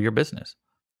and grow your business.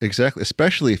 Exactly.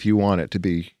 Especially if you want it to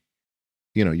be,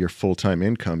 your full-time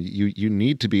income, you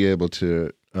need to be able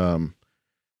to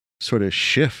sort of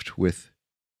shift with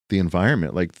the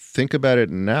environment. Like think about it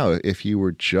now. If you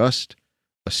were just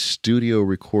a studio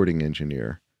recording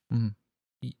engineer,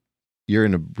 you're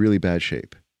in a really bad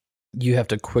shape. You have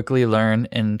to quickly learn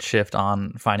and shift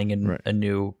on finding a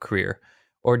new career.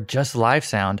 Or just live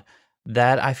sound.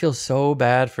 That I feel so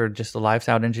bad for just the live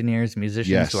sound engineers,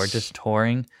 musicians who are just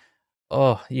touring.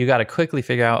 Oh, you got to quickly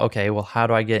figure out, okay, well, how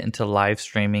do I get into live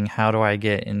streaming? How do I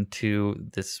get into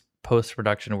this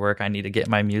post-production work? I need to get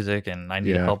my music and I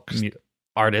need to help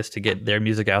artists to get their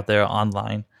music out there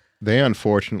online. They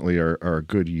unfortunately are a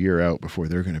good year out before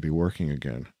they're going to be working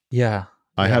again. Yeah.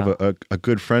 I have a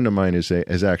good friend of mine is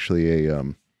actually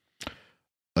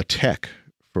a tech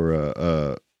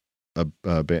for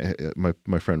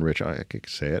my friend Rich. I can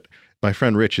say it. My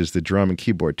friend Rich is the drum and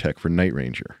keyboard tech for Night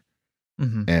Ranger.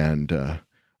 Mm-hmm. And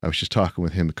I was just talking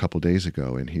with him a couple days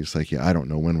ago, and he's like, "Yeah, I don't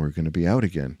know when we're going to be out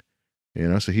again."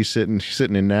 So he's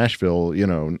sitting in Nashville,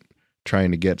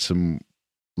 trying to get some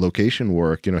location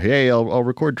work. Hey, I'll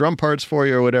record drum parts for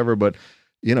you or whatever. But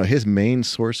his main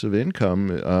source of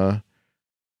income,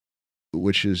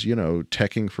 which is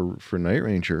teching for Night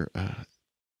Ranger,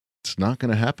 it's not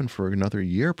going to happen for another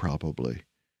year probably.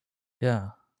 Yeah,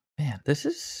 man, this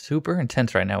is super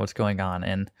intense right now. What's going on,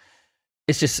 and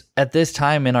it's just at this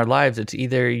time in our lives, it's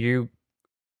either you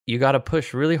got to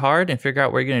push really hard and figure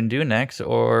out what you're going to do next,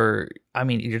 or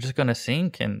you're just going to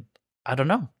sink, and I don't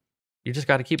know. You just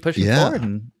got to keep pushing forward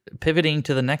and pivoting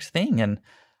to the next thing. And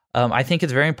I think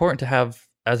it's very important to have,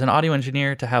 as an audio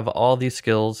engineer, to have all these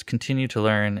skills, continue to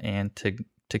learn, and to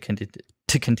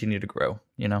continue to grow.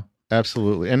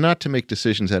 Absolutely, and not to make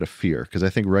decisions out of fear, because I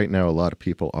think right now a lot of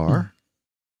people are.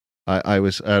 I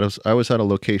was at a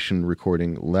location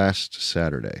recording last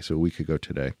Saturday, so a week ago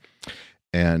today,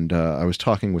 and I was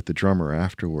talking with the drummer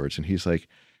afterwards, and he's like,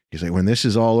 when this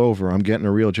is all over, I'm getting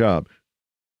a real job.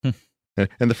 And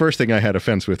the first thing I had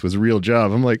offense with was real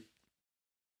job. I'm like,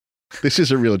 this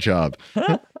is a real job.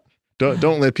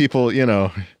 Don't let people,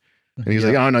 And he's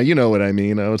like, oh no, you know what I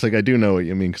mean. I was like, I do know what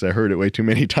you mean because I heard it way too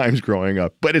many times growing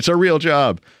up. But it's a real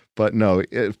job. But no,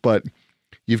 but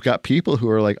you've got people who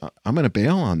are like, I'm going to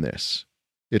bail on this.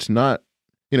 It's not,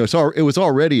 it was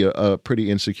already a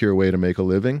pretty insecure way to make a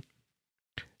living.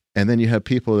 And then you have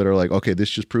people that are like, okay, this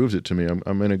just proves it to me.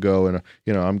 I'm going to go and,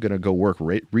 I'm going to go work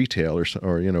retail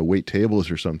or wait tables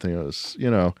or something else,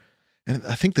 And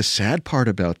I think the sad part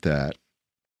about that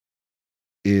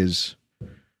is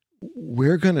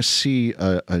we're going to see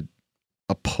a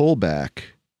pullback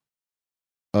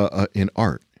in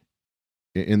art,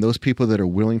 in those people that are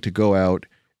willing to go out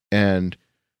and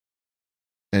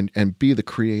be the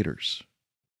creators.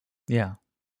 Yeah.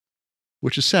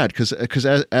 Which is sad because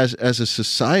as a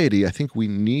society, I think we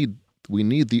need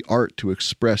the art to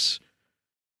express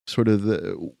sort of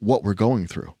what we're going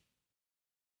through.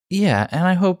 Yeah, and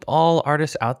I hope all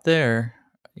artists out there,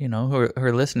 who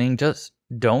are listening, just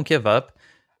don't give up.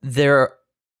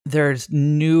 There's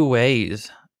new ways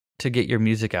to get your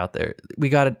music out there. We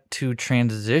got to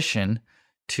transition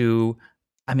to.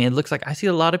 It looks like I see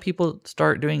a lot of people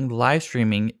start doing live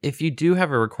streaming. If you do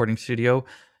have a recording studio,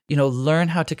 learn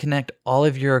how to connect all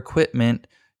of your equipment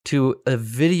to a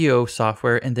video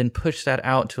software and then push that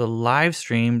out to a live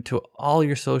stream to all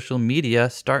your social media.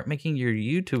 Start making your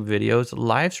YouTube videos,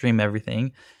 live stream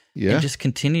everything, Yeah. and just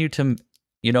continue to,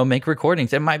 make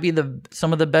recordings. It might be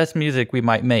some of the best music we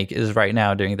might make is right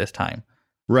now during this time.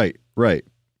 Right.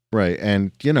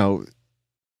 And,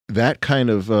 that kind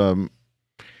of,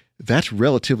 that's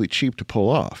relatively cheap to pull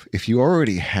off. If you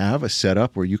already have a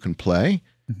setup where you can play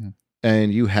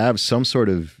and you have some sort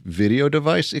of video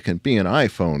device, it can be an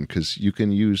iPhone, because you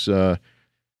can use,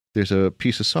 there's a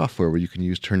piece of software where you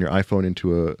can turn your iPhone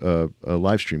into a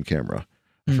live stream camera.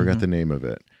 I forgot the name of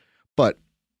it. But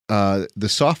the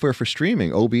software for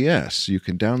streaming, OBS, you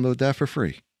can download that for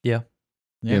free. Yeah.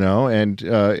 And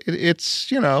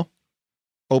it's,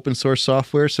 open source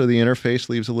software, so the interface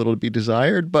leaves a little to be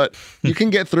desired, but you can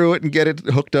get through it and get it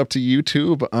hooked up to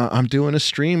YouTube. I'm doing a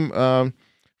stream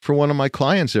for one of my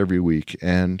clients every week,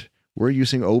 and we're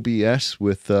using OBS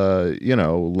with,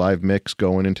 live mix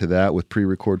going into that with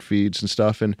pre-record feeds and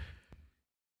stuff, and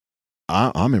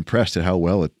I'm impressed at how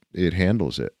well it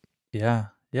handles it. Yeah.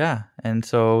 Yeah. And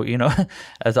so,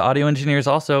 as audio engineers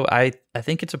also, I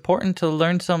think it's important to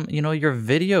learn some, your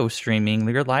video streaming,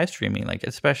 your live streaming, like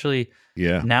especially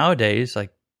nowadays,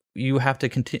 like we have to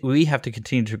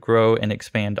continue to grow and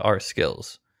expand our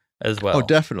skills as well. Oh,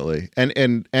 definitely.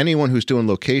 And anyone who's doing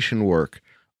location work,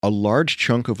 a large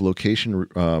chunk of location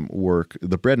work,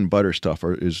 the bread and butter stuff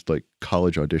is like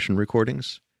college audition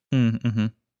recordings. Mm-hmm.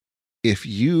 If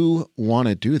you want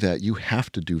to do that, you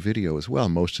have to do video as well.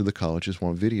 Most of the colleges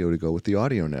want video to go with the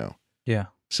audio now. Yeah.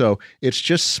 So it's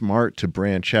just smart to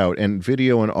branch out, and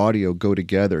video and audio go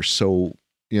together so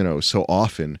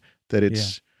often that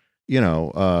it's,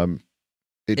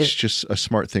 it's just a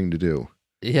smart thing to do.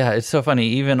 Yeah. It's so funny.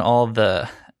 Even all the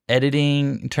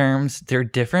editing terms, they're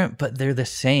different, but they're the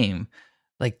same.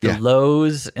 Like the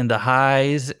lows and the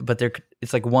highs, but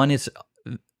it's like one is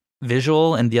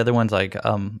visual and the other one's like,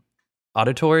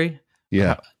 auditory.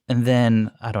 Yeah. And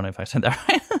then I don't know if I said that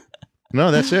right. No,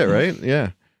 that's it, right? Yeah.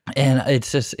 And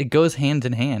it goes hand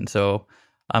in hand. So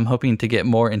I'm hoping to get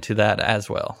more into that as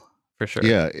well, for sure.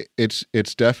 Yeah, it's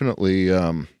definitely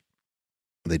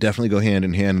they definitely go hand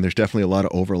in hand, and there's definitely a lot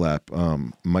of overlap.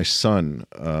 My son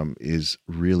is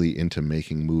really into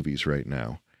making movies right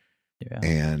now. Yeah.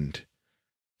 And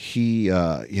he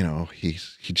he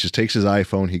just takes his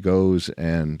iPhone, he goes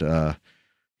and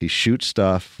he shoots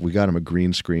stuff. We got him a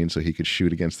green screen so he could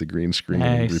shoot against the green screen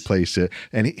and replace it.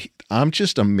 And I'm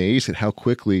just amazed at how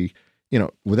quickly,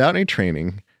 without any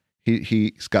training,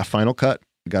 he's got Final Cut.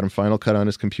 Got him Final Cut on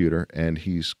his computer, and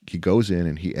he goes in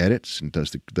and he edits and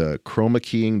does the chroma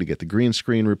keying to get the green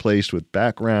screen replaced with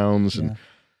backgrounds.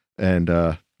 And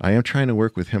I am trying to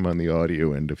work with him on the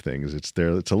audio end of things. It's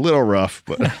a little rough,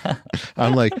 but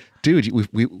I'm like, dude,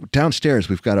 we downstairs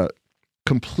we've got a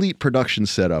complete production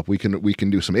setup. We can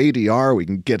do some ADR. We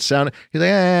can get sound. He's like,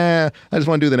 I just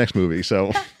want to do the next movie.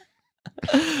 So,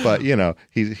 but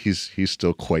he's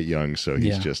still quite young, so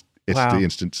he's just the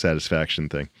instant satisfaction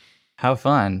thing. How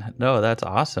fun! No, that's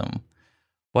awesome.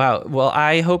 Wow. Well,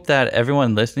 I hope that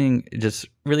everyone listening just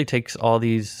really takes all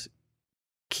these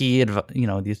key,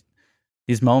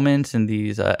 these moments and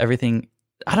these everything.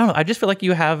 I don't know. I just feel like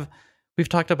we've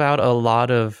talked about a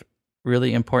lot of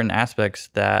really important aspects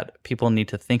that people need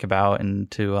to think about, and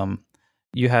to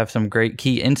you have some great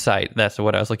key insight. That's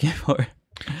what I was looking for.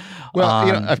 Well,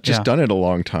 I've just done it a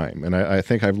long time, and I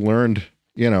think I've learned,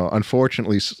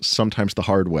 unfortunately sometimes the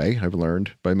hard way. I've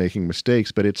learned by making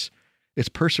mistakes, but it's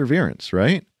perseverance,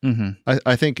 right? Mm-hmm.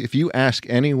 I think if you ask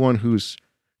anyone who's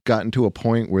gotten to a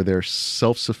point where they're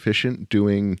self-sufficient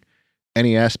doing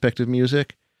any aspect of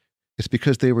music, it's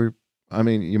because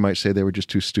you might say they were just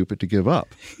too stupid to give up,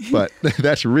 but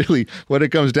that's really what it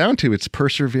comes down to. It's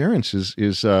perseverance,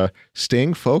 is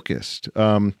staying focused.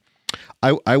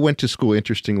 I went to school,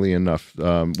 interestingly enough,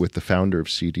 with the founder of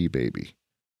CD Baby.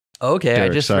 Okay,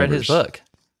 Derek I just Sivers. Read his book.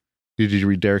 Did you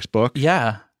read Derek's book?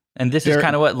 Yeah, and this is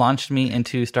kind of what launched me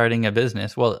into starting a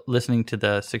business. Well, listening to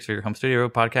the Six Figure Home Studio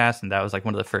podcast, and that was like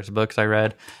one of the first books I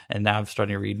read, and now I'm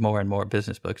starting to read more and more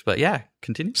business books. But yeah,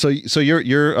 continue. So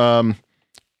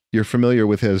you're familiar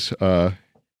with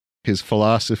his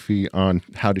philosophy on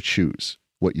how to choose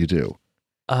what you do.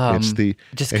 He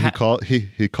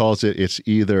calls it, it's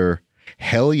either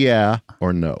hell yeah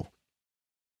or no.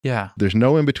 Yeah. There's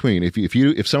no in between.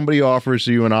 If somebody offers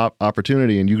you an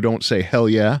opportunity and you don't say hell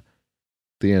yeah,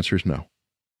 the answer is no.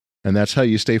 And that's how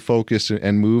you stay focused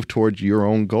and move towards your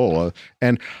own goal.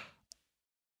 And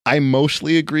I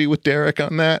mostly agree with Derek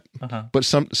on that. Uh-huh. But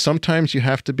sometimes you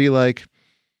have to be like,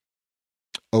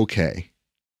 okay,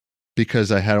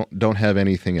 because I don't have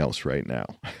anything else right now.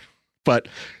 But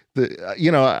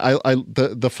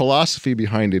the philosophy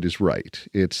behind it is right.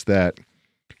 It's that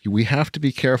we have to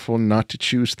be careful not to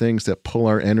choose things that pull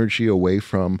our energy away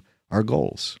from our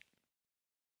goals.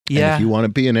 Yeah. And if you want to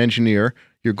be an engineer,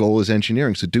 your goal is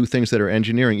engineering. So do things that are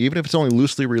engineering, even if it's only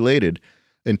loosely related,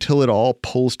 until it all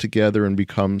pulls together and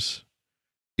becomes,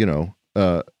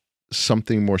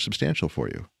 something more substantial for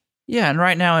you. Yeah, and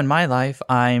right now in my life,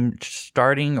 I'm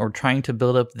starting or trying to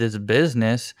build up this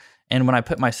business. And when I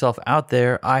put myself out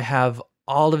there, I have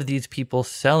all of these people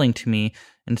selling to me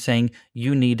and saying,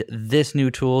 you need this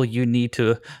new tool, you need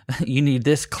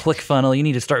this ClickFunnels, you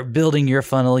need to start building your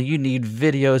funnel, you need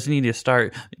videos, you need to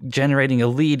start generating a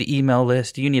lead email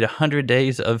list, you need 100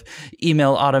 days of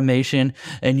email automation,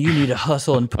 and you need to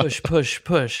hustle and push, push,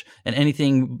 push. And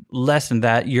anything less than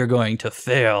that, you're going to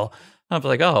fail. I was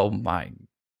like, oh my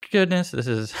goodness, this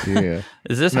is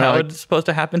is this how it's supposed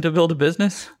to happen to build a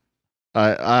business?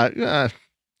 I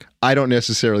don't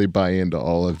necessarily buy into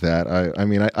all of that.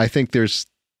 I think there's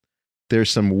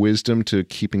some wisdom to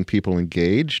keeping people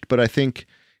engaged, but I think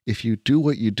if you do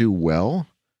what you do well,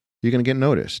 you're going to get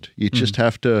noticed. You just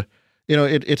have to,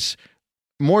 it's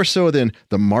more so than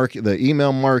the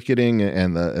email marketing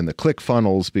and the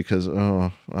ClickFunnels, because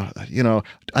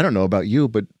I don't know about you,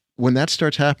 but when that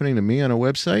starts happening to me on a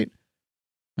website,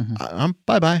 I'm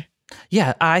bye-bye.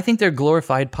 Yeah, I think they're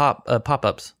glorified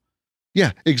pop-ups.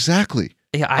 Yeah, exactly.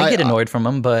 Yeah, I get annoyed from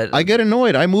them, but I get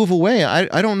annoyed. I move away.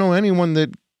 I don't know anyone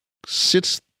that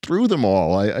sits through them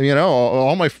all.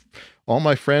 All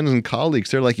my friends and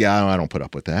colleagues, they're like, yeah, I don't put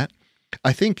up with that.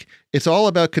 I think it's all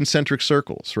about concentric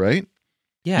circles, right?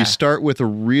 Yeah. You start with a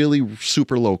really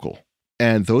super local,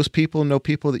 and those people know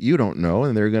people that you don't know,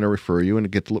 and they're going to refer you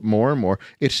and get more and more.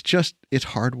 It's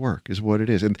hard work is what it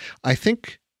is. And I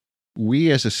think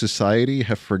we as a society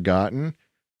have forgotten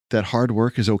that hard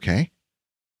work is okay.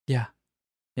 Yeah.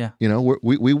 Yeah.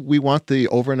 We want the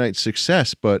overnight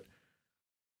success, but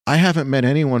I haven't met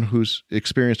anyone who's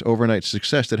experienced overnight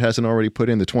success that hasn't already put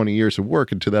in the 20 years of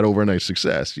work into that overnight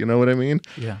success. You know what I mean?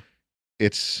 Yeah.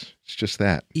 It's just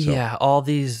that. So. Yeah. All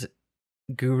these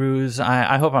gurus,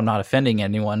 I hope I'm not offending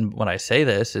anyone when I say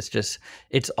this.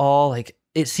 It's all like,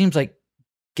 it seems like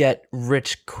get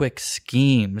rich quick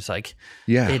schemes. Like,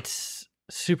 it's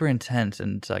super intense.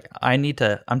 And it's like,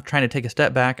 I'm trying to take a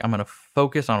step back. I'm going to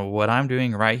focus on what I'm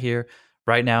doing right here,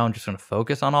 right now. I'm just going to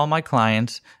focus on all my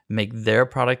clients, make their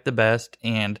product the best.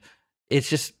 And it's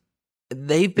just,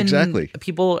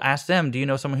 people ask them, do you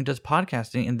know someone who does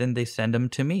podcasting? And then they send them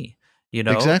to me,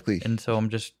 Exactly. And so I'm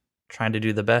just trying to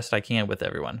do the best I can with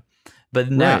everyone. But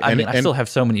now, I still have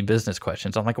so many business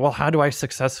questions. I'm like, well, how do I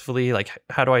successfully,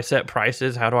 how do I set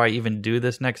prices? How do I even do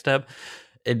this next step?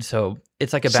 And so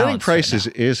it's like a balance. Setting prices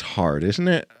is hard, isn't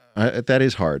it? That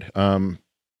is hard. It's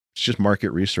just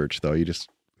market research, though.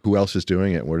 Who else is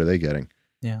doing it? What are they getting?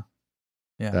 Yeah.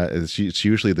 It's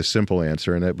usually the simple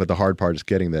answer, but the hard part is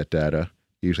getting that data.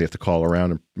 You usually have to call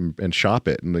around and shop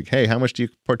it, and like, hey, how much do you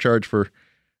charge for?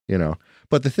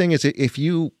 But the thing is, if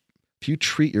you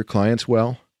treat your clients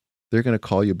well, they're going to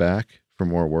call you back for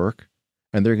more work,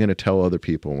 and they're going to tell other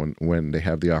people when they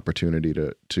have the opportunity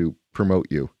to promote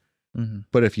you. Mm-hmm.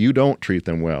 But if you don't treat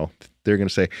them well, they're going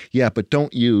to say, yeah, but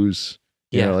don't use,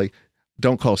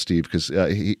 don't call Steve because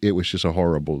it was just a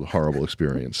horrible, horrible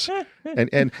experience.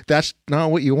 and that's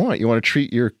not what you want. You want to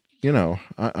treat your,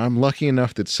 I'm lucky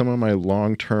enough that some of my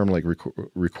long-term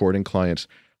recording clients,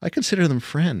 I consider them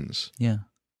friends. Yeah.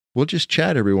 We'll just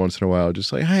chat every once in a while,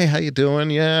 just like, hey, how you doing?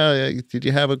 Yeah, did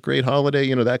you have a great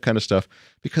holiday? That kind of stuff.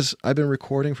 Because I've been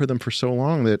recording for them for so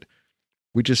long that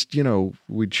we just,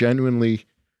 we genuinely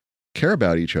care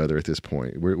about each other at this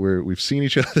point. We've seen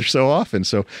each other so often,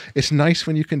 so it's nice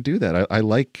when you can do that. I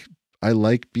like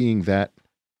being that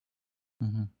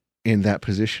in that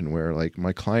position where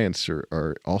my clients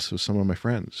are also some of my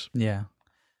friends. Yeah.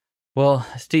 Well,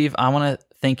 Steve, I want to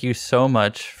thank you so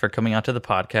much for coming out to the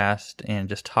podcast and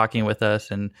just talking with us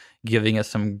and giving us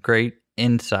some great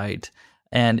insight.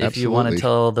 And if you want to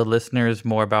tell the listeners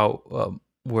more about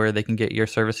where they can get your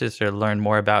services or learn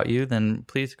more about you, then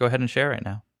please go ahead and share right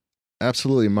now.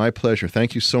 Absolutely. My pleasure.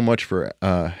 Thank you so much for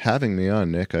having me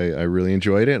on, Nick. I really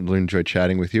enjoyed it. I enjoyed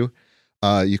chatting with you.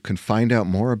 You can find out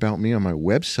more about me on my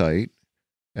website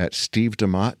at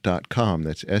stevedemott.com.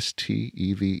 That's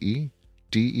STEVEDEMOTT.com.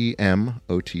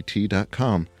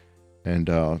 And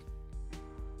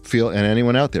and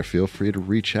anyone out there, feel free to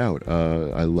reach out.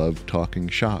 I love talking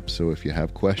shop. So if you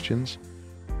have questions,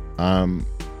 I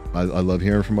love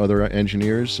hearing from other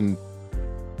engineers and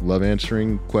love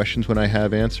answering questions when I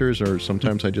have answers, or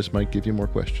sometimes I just might give you more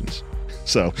questions.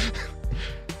 So,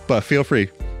 but feel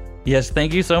free. Yes,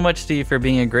 thank you so much, Steve, for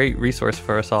being a great resource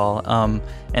for us all.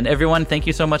 And everyone, thank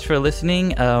you so much for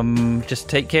listening. Just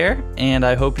take care, and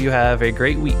I hope you have a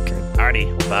great week.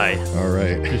 Alrighty, bye. All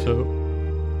right. Peace out.